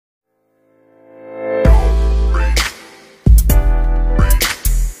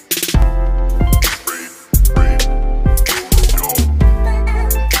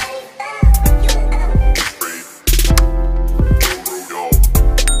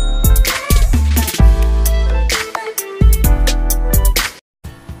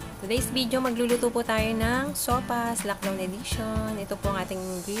today's video, magluluto po tayo ng sopas, lockdown edition. Ito po ang ating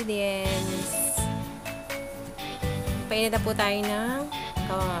ingredients. Painit na po tayo ng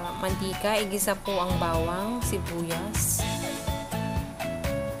mantika. Igisa po ang bawang, sibuyas.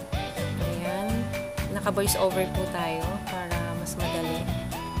 Ayan. Naka-voice over po tayo para mas madali.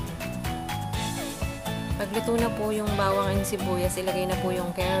 Pagluto na po yung bawang and sibuyas, ilagay na po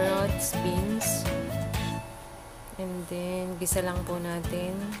yung carrots, beans. And then, gisa lang po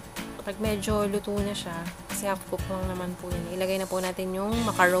natin. Pag medyo luto na siya, kasi half cook lang naman po yun, ilagay na po natin yung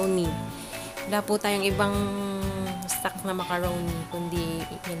macaroni. Wala po tayong ibang stock na macaroni, kundi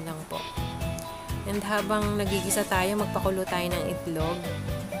yun lang po. And habang nagigisa tayo, magpakulo tayo ng itlog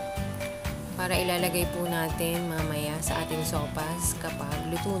para ilalagay po natin mamaya sa ating sopas kapag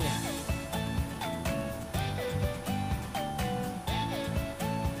luto na.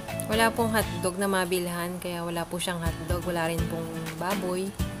 Wala pong hotdog na mabilhan, kaya wala po siyang hotdog. Wala rin pong baboy.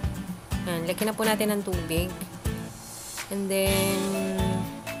 Yan, lagyan na po natin ng tubig. And then,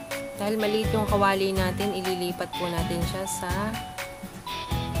 dahil maliit yung kawali natin, ililipat po natin siya sa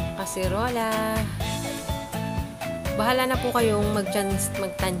kasirola. Bahala na po kayong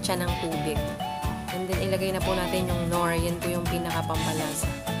magtansya ng tubig. And then, ilagay na po natin yung nor. Yan po yung pinakapampalasa.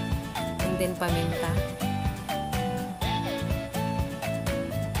 And then, paminta.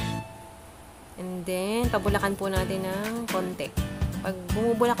 And then, pabulakan po natin ng konti. Pag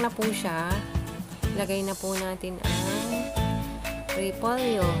bumubulak na po siya, lagay na po natin ang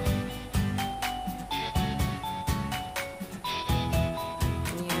repolyo.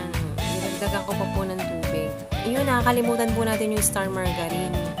 Ayan. Dinagdagan ko pa po ng tubig. Yun, nakakalimutan po natin yung star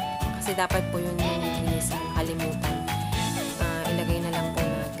margarine. Kasi dapat po yun yung ginisa. Nakalimutan. Ilagay na lang po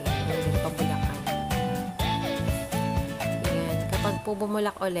natin. And then, pabulakan. Ayan. Kapag po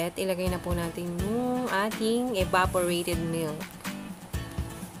bumulak ulit, ilagay na po natin yung ating evaporated milk.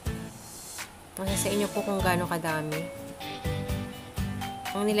 Kasi sa inyo po kung gaano kadami.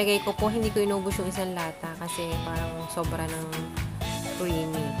 Ang nilagay ko po, hindi ko inubos yung isang lata kasi parang sobra ng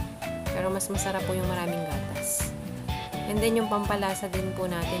creamy. Pero mas masarap po yung maraming gatas. And then yung pampalasa din po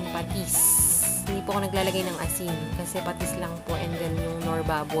natin, patis. Hindi po ako naglalagay ng asin kasi patis lang po, and then yung nor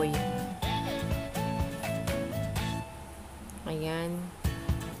baboy. Ayan.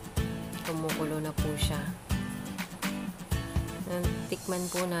 Kumukulo na po siya. Tikman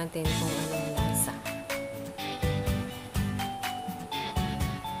po natin kung anong lasa.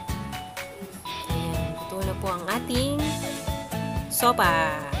 Ayan, ito na po ang ating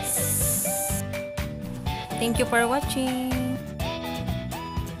sopas. Thank you for watching.